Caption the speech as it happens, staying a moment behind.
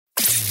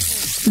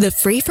The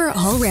Free for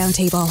All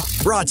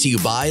Roundtable. Brought to you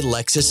by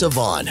Lexus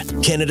Avon,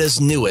 Canada's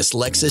newest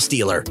Lexus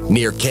dealer,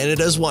 near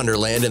Canada's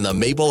Wonderland in the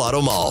Maple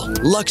Auto Mall.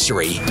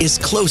 Luxury is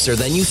closer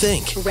than you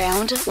think.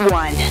 Round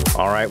 1.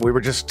 All right, we were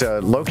just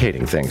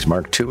locating things.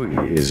 Mark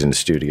Towhey is in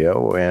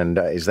studio, and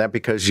is that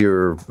because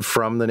you're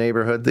from the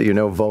neighborhood that you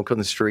know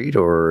Vulcan Street,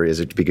 or is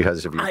it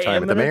because of your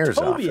time at the mayor's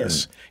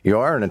office? You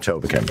are an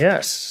Etobicoke.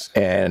 Yes.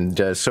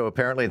 And so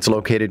apparently it's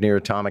located near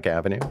Atomic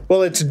Avenue.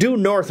 Well, it's due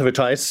north of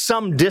Atomic. It's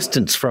some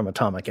distance from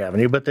Atomic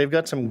Avenue, but they've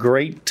got some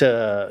great,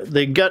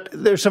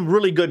 there's some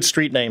really good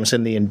street names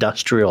in the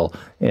industrial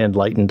and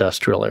light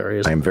industrial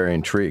areas. I'm very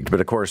intrigued. But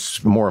of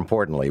course, more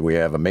importantly, we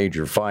have a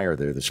major fire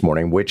there this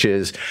morning, which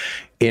is,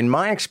 in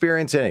my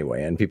experience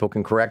anyway, and people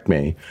can correct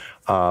me,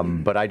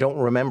 but I don't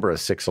remember a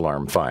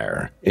 6-alarm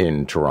fire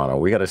in Toronto.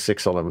 We got a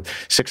six alarm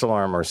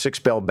or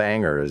 6-bell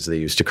banger, as they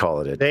used to call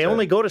it. They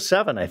only go to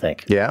 7, I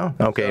think. Yeah?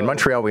 Okay. So, in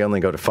Montreal, we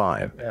only go to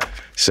 5. Yeah.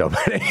 So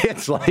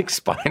it's like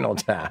Spinal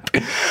Tap.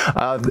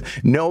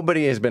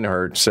 Nobody has been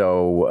hurt.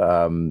 So,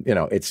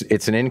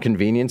 it's an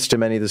inconvenience to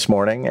many this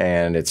morning,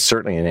 and it's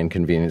certainly an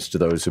inconvenience to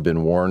those who've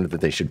been warned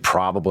that they should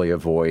probably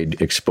avoid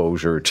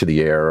exposure to the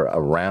air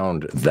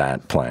around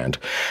that plant.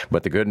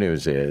 But the good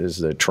news is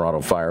that Toronto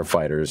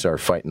firefighters are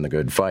fighting the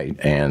good fight,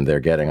 and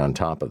they're getting on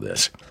top of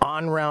this.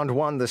 On round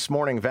 1 this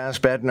morning, Vass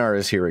Bednar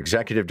is here,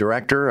 Executive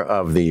Director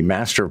of the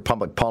Master of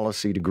Public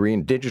Policy degree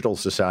in Digital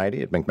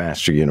Society at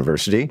McMaster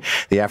University,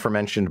 the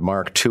aforementioned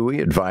Mark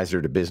Towhey,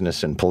 advisor to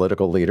business and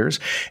political leaders,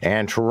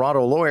 and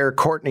Toronto lawyer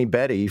Courtney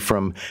Betty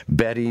from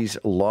Betty's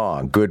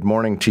Law. Good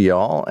morning to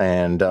y'all,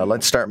 and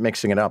let's start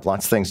mixing it up.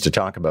 Lots of things to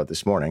talk about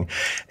this morning.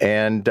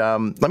 And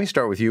let me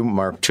start with you,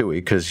 Mark Towhey,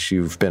 because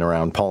you've been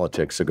around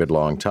politics a good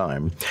long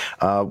time.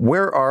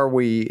 Where are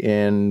we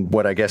in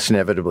what I guess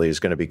inevitably is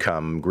going to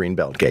become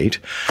Greenbelt Gate?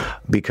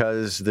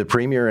 Because the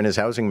Premier and his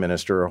housing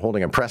minister are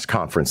holding a press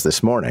conference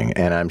this morning,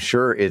 and I'm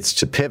sure it's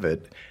to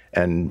pivot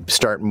and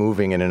start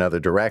moving in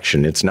another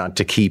direction. It's not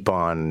to keep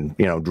on,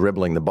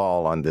 dribbling the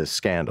ball on this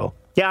scandal.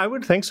 Yeah, I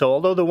would think so.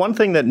 Although the one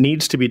thing that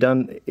needs to be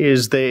done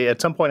is they, at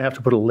some point, have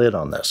to put a lid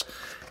on this.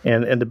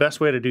 And the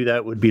best way to do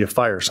that would be to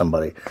fire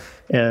somebody.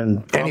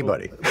 And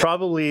anybody.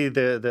 Probably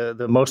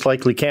the most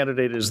likely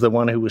candidate is the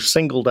one who was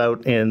singled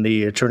out in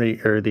the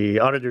attorney or the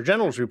Auditor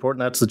General's report,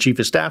 and that's the Chief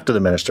of Staff to the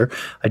Minister.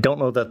 I don't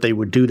know that they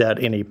would do that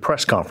in a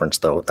press conference,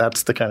 though.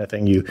 That's the kind of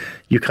thing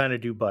you kind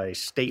of do by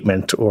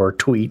statement or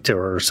tweet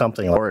or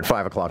something like that. Or at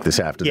 5 o'clock this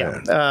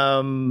afternoon.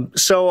 Yeah.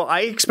 So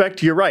I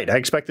expect, you're right, I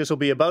expect this will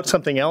be about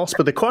something else,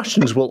 but the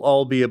questions will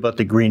all be about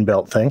the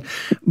Greenbelt thing.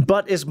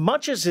 But as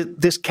much as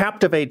this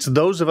captivates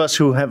those of us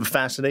who have a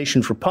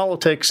fascination for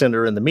politics and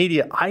are in the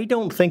media, I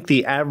don't think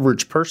the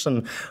average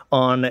person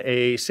on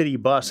a city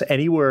bus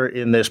anywhere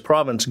in this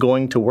province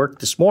going to work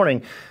this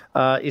morning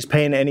is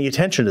paying any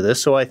attention to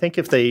this. So I think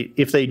if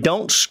they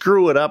don't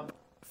screw it up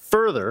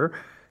further,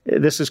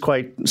 this is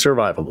quite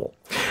survivable.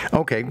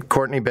 Okay,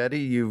 Courtney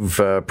Betty, you've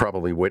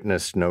probably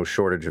witnessed no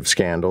shortage of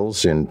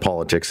scandals in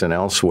politics and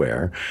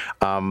elsewhere.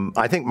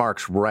 I think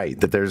Mark's right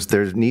that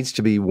there needs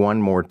to be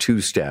one more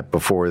two-step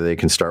before they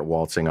can start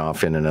waltzing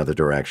off in another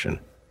direction.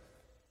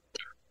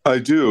 I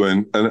do,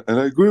 and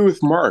I agree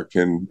with Mark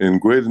in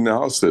great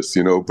analysis,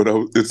 but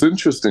it's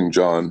interesting,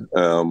 John.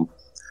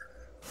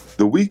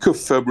 The week of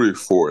February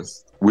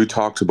 4th, we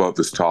talked about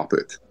this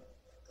topic.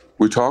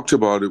 We talked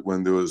about it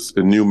when there was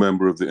a new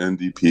member of the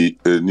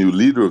NDP, a new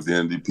leader of the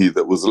NDP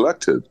that was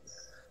elected.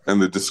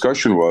 And the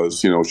discussion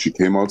was, she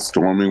came out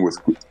storming with,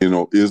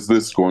 is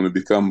this going to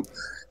become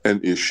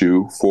an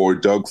issue for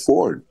Doug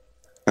Ford?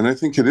 And I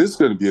think it is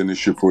going to be an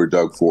issue for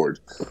Doug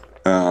Ford.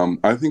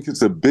 I think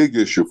it's a big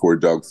issue for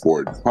Doug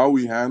Ford. How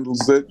he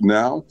handles it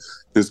now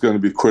is going to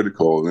be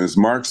critical. And as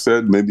Mark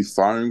said, maybe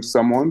firing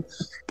someone.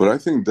 But I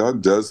think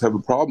Doug does have a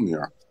problem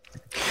here.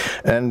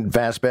 And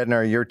Vass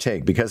Bednar, your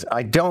take, because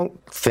I don't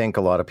think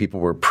a lot of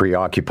people were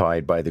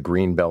preoccupied by the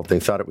Greenbelt.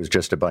 They thought it was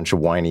just a bunch of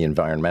whiny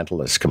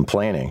environmentalists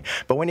complaining.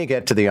 But when you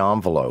get to the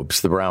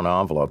envelopes, the brown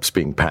envelopes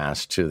being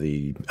passed to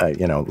the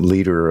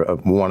leader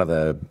of one of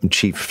the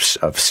chiefs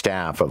of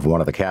staff of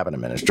one of the cabinet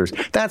ministers,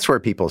 that's where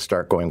people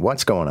start going,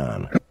 what's going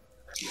on?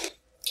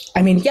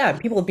 I mean, yeah,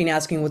 people have been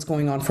asking what's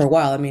going on for a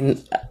while. I mean,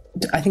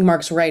 I think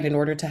Mark's right. In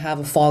order to have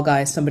a fall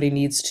guy, somebody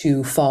needs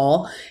to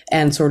fall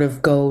and sort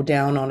of go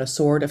down on a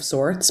sword of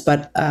sorts.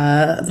 But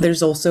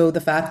there's also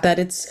the fact that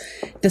it's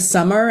the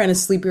summer and a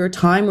sleepier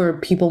time where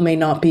people may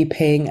not be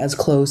paying as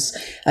close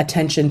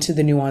attention to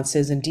the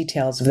nuances and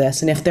details of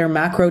this. And if their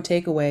macro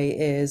takeaway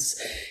is,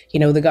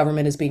 the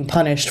government is being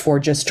punished for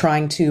just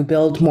trying to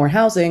build more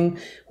housing,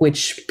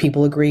 which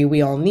people agree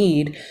we all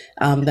need,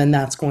 then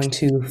that's going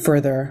to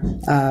further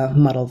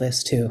muddle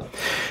this too.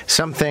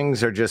 Some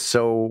things are just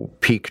so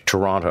peak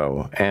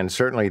Toronto, and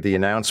certainly the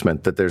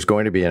announcement that there's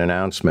going to be an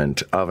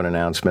announcement of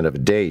a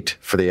date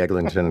for the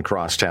Eglinton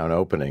Crosstown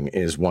opening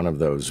is one of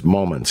those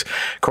moments.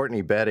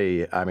 Courtney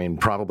Betty, I mean,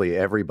 probably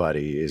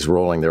everybody is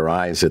rolling their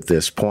eyes at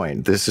this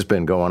point. This has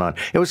been going on.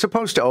 It was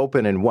supposed to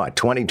open in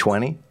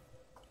 2020?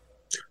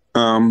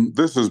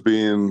 This has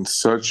been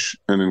such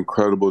an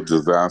incredible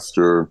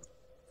disaster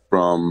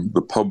from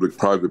the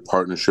public-private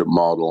partnership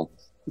model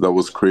that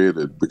was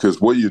created.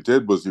 Because what you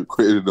did was you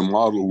created a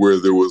model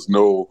where there was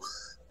no,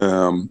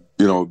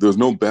 there's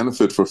no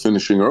benefit for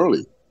finishing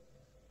early.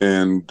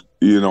 And,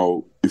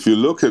 if you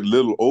look at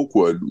Little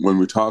Oakwood, when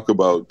we talk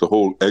about the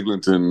whole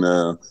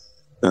Eglinton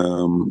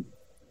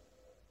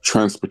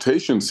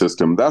transportation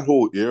system, that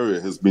whole area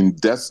has been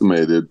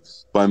decimated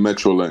by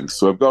Metrolinx.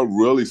 So I've got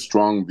really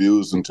strong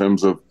views in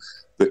terms of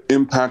the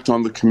impact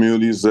on the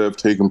communities that have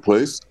taken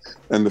place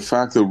and the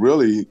fact that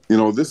really,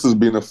 this has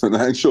been a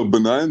financial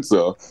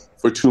bonanza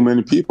for too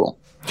many people.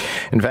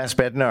 In Vass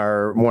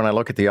Bednar, when I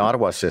look at the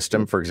Ottawa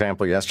system, for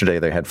example, yesterday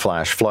they had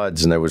flash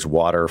floods and there was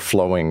water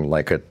flowing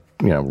like a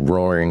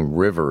roaring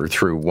river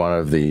through one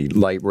of the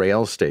light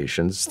rail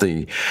stations.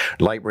 The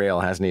light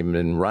rail hasn't even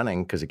been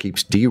running because it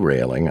keeps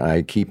derailing.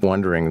 I keep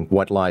wondering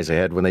what lies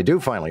ahead when they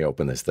do finally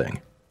open this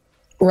thing.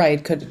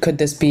 Right. Could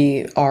this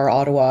be our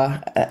Ottawa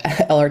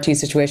LRT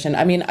situation?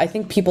 I mean, I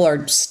think people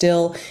are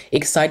still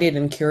excited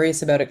and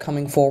curious about it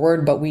coming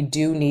forward, but we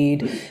do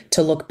need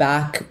to look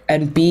back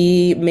and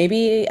be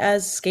maybe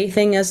as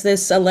scathing as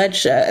this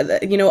alleged,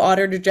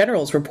 Auditor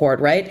General's report,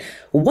 right?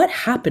 What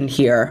happened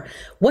here?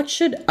 What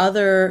should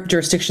other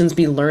jurisdictions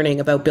be learning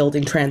about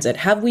building transit?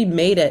 Have we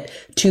made it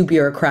too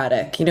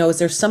bureaucratic? Is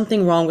there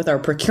something wrong with our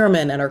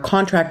procurement and our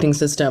contracting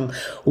system?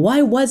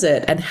 Why was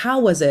it and how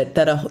was it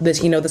that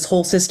this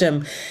whole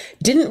system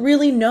didn't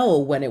really know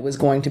when it was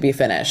going to be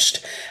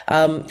finished?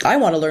 I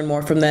want to learn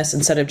more from this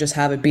instead of just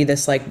have it be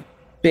this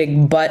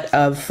big butt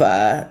of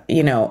a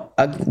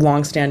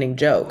long-standing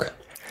joke.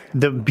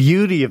 The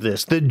beauty of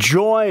this, the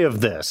joy of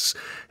this,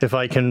 if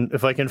I can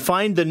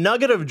find the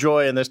nugget of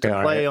joy in this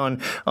to play on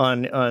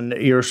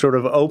your sort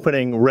of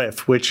opening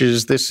riff, which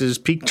is this is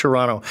peak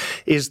Toronto,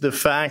 is the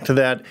fact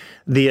that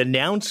the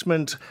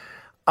announcement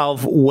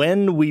of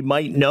when we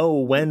might know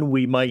when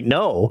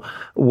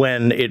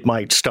it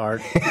might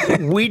start.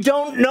 We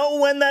don't know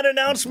when that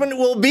announcement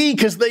will be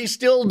because they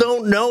still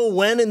don't know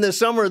when in the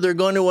summer they're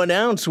going to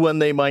announce when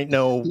they might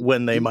know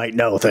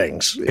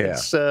things. Yeah.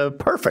 It's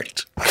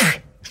perfect.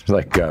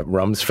 Like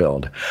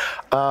Rumsfeld.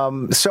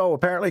 So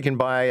apparently you can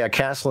buy a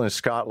castle in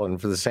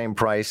Scotland for the same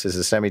price as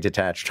a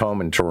semi-detached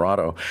home in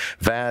Toronto.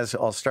 Vaz,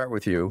 I'll start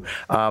with you.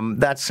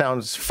 That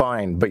sounds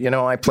fine, but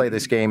I play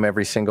this game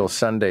every single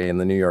Sunday in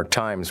the New York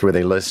Times where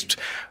they list,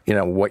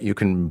 what you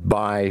can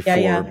buy for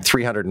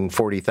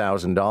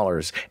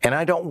 $340,000. And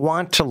I don't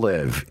want to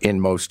live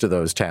in most of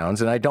those towns,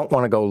 and I don't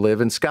want to go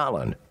live in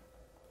Scotland.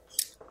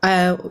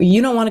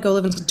 You don't want to go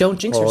live in. Don't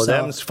jinx yourself.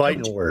 Them's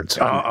fighting words.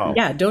 Uh-oh.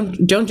 Yeah,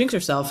 don't jinx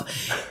yourself.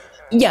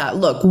 Yeah,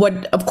 look.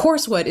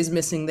 What is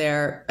missing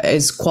there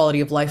is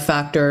quality of life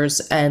factors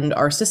and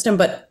our system.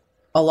 But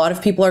a lot of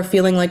people are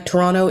feeling like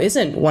Toronto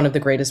isn't one of the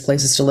greatest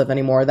places to live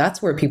anymore.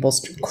 That's where people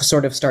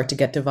sort of start to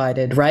get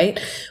divided, right?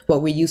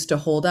 What we used to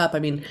hold up. I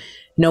mean,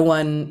 no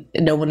one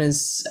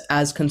is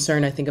as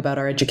concerned, I think, about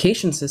our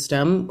education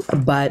system,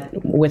 but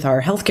with our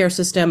healthcare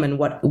system and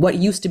what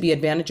used to be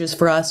advantages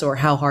for us or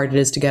how hard it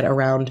is to get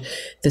around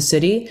the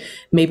city,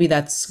 maybe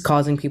that's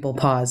causing people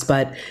pause.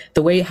 But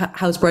the way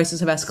house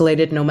prices have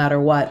escalated, no matter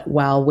what,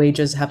 while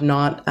wages have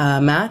not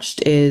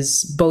matched,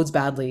 bodes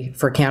badly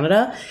for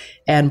Canada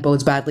and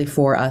bodes badly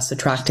for us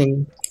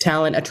attracting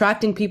talent,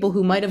 attracting people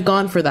who might have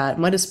gone for that,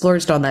 might have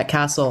splurged on that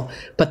castle,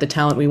 but the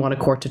talent we want to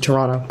court to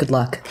Toronto. Good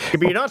luck.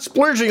 But you're not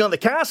splurging on the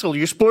castle.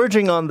 You're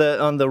splurging on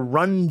the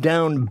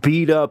rundown,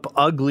 beat up,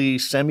 ugly,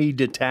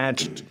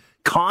 semi-detached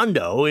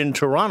condo in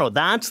Toronto.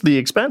 That's the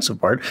expensive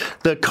part.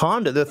 The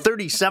condo, the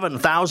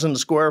 37,000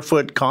 square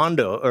foot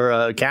condo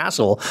or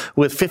castle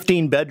with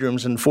 15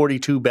 bedrooms and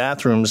 42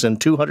 bathrooms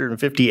and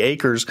 250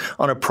 acres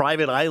on a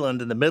private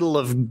island in the middle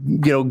of,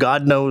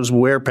 God knows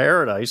where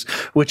paradise,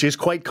 which is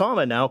quite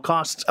common now,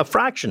 costs a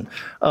fraction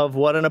of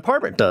what an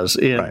apartment does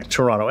in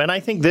Toronto. And I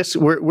think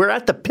we're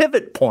at the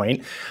pivot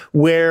point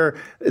where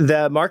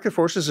the market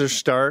forces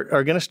are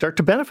going to start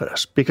to benefit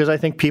us because I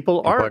think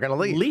people are going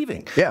to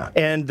leaving. Yeah.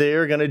 And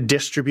they're going to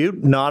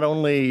distribute not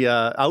only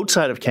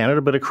outside of Canada,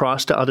 but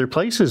across to other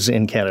places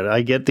in Canada.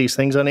 I get these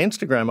things on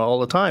Instagram all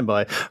the time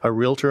by a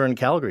realtor in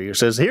Calgary who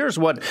says, here's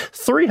what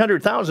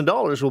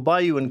 $300,000 will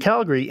buy you in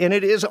Calgary, and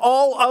it is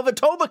all of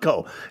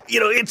Etobicoke.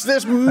 It's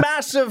this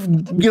massive,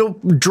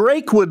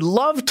 Drake would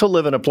love to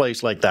live in a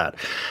place like that.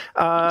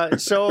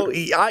 So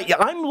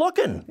I'm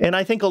looking, and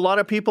I think a lot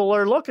of people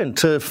are looking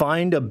to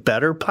find a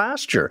better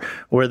pasture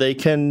where they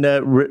can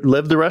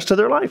live the rest of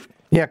their life.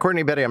 Yeah,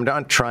 Courtney Betty, I'm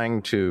not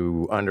trying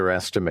to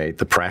underestimate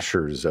the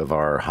pressures of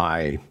our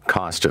high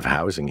cost of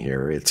housing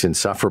here. It's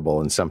insufferable,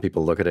 and some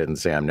people look at it and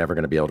say, I'm never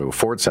going to be able to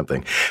afford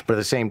something. But at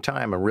the same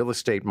time, a real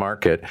estate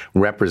market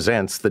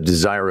represents the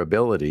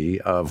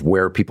desirability of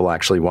where people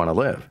actually want to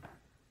live.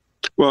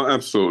 Well,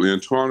 absolutely.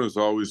 And Toronto is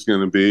always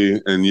going to be,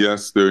 and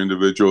yes, there are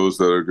individuals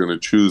that are going to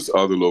choose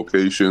other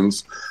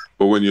locations.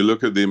 But when you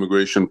look at the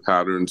immigration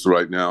patterns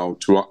right now,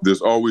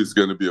 there's always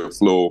going to be a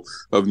flow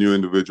of new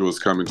individuals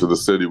coming to the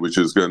city, which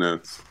is going to,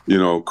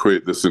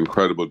 create this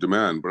incredible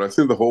demand. But I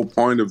think the whole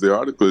point of the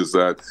article is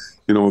that,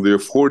 the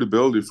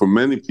affordability for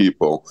many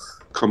people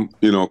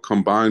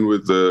combined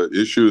with the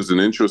issues and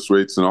interest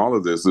rates and all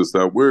of this, is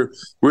that we're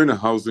in a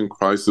housing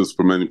crisis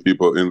for many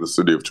people in the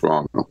city of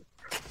Toronto.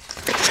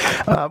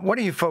 What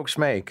do you folks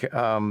make?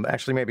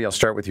 Actually, maybe I'll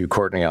start with you,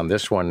 Courtney, on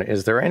this one.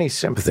 Is there any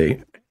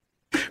sympathy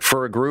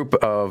for a group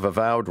of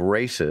avowed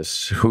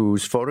racists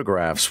whose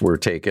photographs were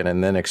taken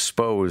and then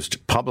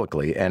exposed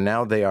publicly, and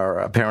now they are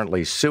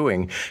apparently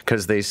suing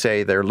because they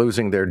say they're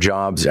losing their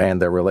jobs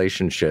and their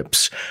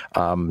relationships?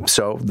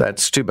 So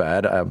that's too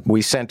bad.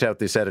 We sent out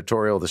this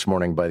editorial this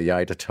morning by the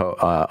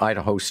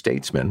Idaho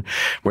Statesman,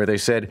 where they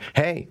said,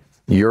 hey,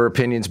 your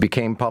opinions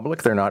became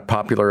public. They're not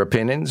popular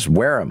opinions.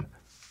 Wear them.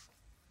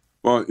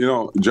 Well,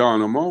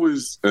 John, I'm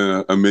always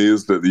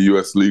amazed at the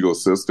U.S. legal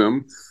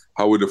system,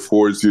 how it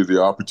affords you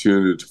the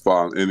opportunity to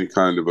file any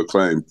kind of a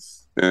claim.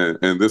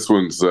 And this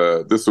one's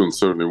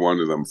certainly one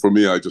of them. For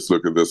me, I just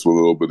look at this with a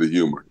little bit of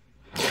humor.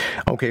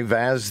 Okay,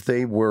 Vass,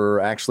 they were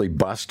actually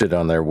busted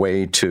on their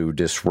way to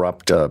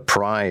disrupt a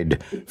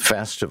Pride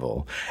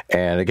festival.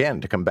 And again,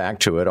 to come back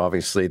to it,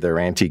 obviously they're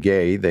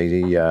anti-gay,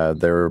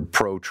 they're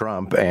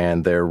pro-Trump,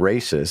 and they're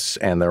racists,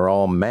 and they're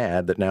all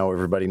mad that now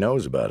everybody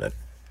knows about it.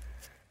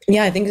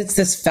 Yeah, I think it's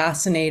this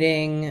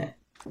fascinating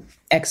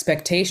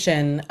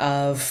expectation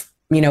of,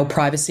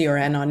 privacy or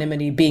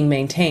anonymity being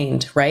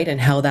maintained, right? And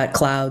how that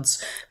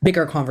clouds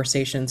bigger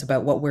conversations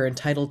about what we're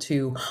entitled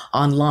to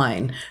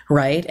online,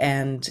 right?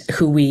 And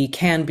who we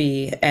can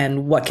be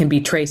and what can be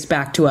traced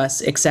back to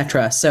us,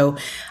 etc. So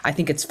I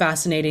think it's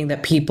fascinating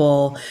that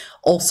people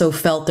also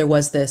felt there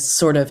was this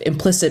sort of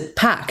implicit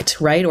pact,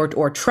 right?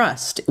 Or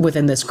trust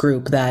within this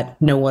group that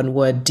no one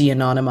would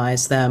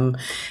de-anonymize them,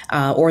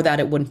 or that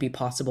it wouldn't be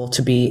possible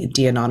to be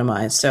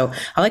de-anonymized. So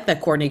I like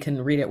that Courtney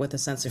can read it with a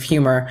sense of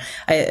humor.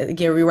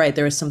 You're right.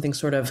 There is something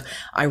sort of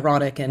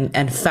ironic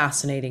and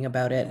fascinating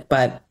about it,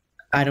 but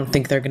I don't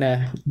think they're going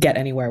to get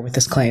anywhere with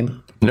this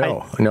claim.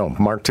 No,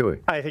 Mark Towhey.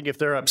 I think if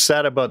they're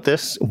upset about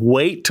this,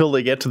 wait till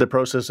they get to the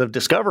process of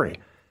discovery.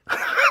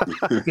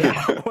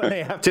 When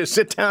they have to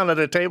sit down at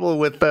a table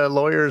with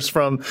lawyers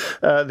from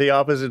the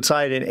opposite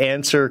side and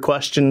answer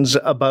questions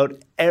about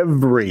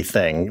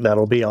everything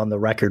that'll be on the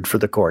record for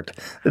the court.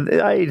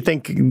 I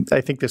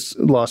think this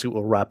lawsuit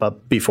will wrap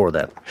up before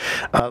then.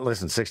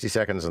 Listen, 60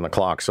 seconds on the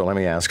clock, so let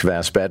me ask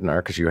Vass Bednar,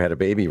 because you had a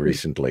baby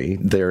recently.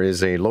 There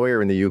is a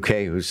lawyer in the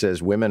UK who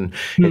says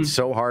it's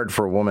so hard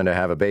for a woman to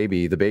have a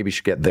baby, the baby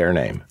should get their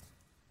name.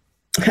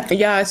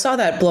 Yeah, I saw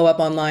that blow up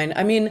online.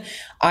 I mean,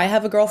 I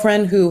have a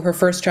girlfriend who her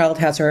first child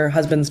has her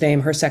husband's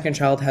name. Her second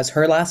child has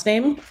her last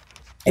name.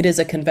 It is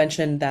a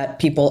convention that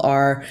people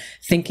are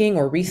thinking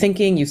or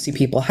rethinking. You see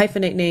people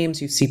hyphenate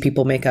names. You see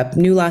people make up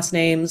new last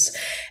names.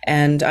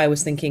 And I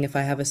was thinking if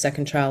I have a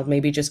second child,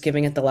 maybe just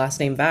giving it the last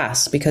name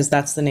Vass, because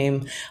that's the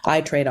name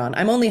I trade on.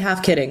 I'm only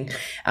half kidding.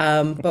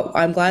 But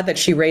I'm glad that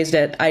she raised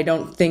it. I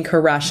don't think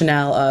her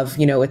rationale of,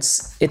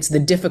 it's the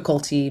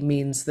difficulty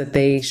means that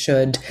they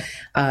should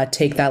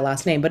take that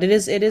last name. But it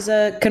is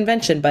a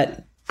convention.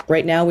 But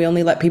right now we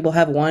only let people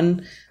have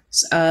one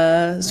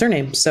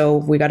surname. So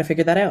we got to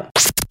figure that out.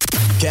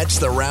 Catch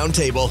the Round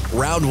Table,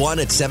 Round 1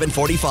 at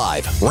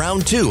 7:45,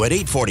 Round 2 at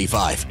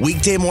 8:45.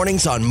 Weekday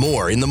mornings on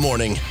More in the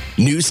Morning.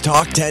 News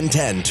Talk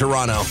 1010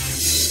 Toronto.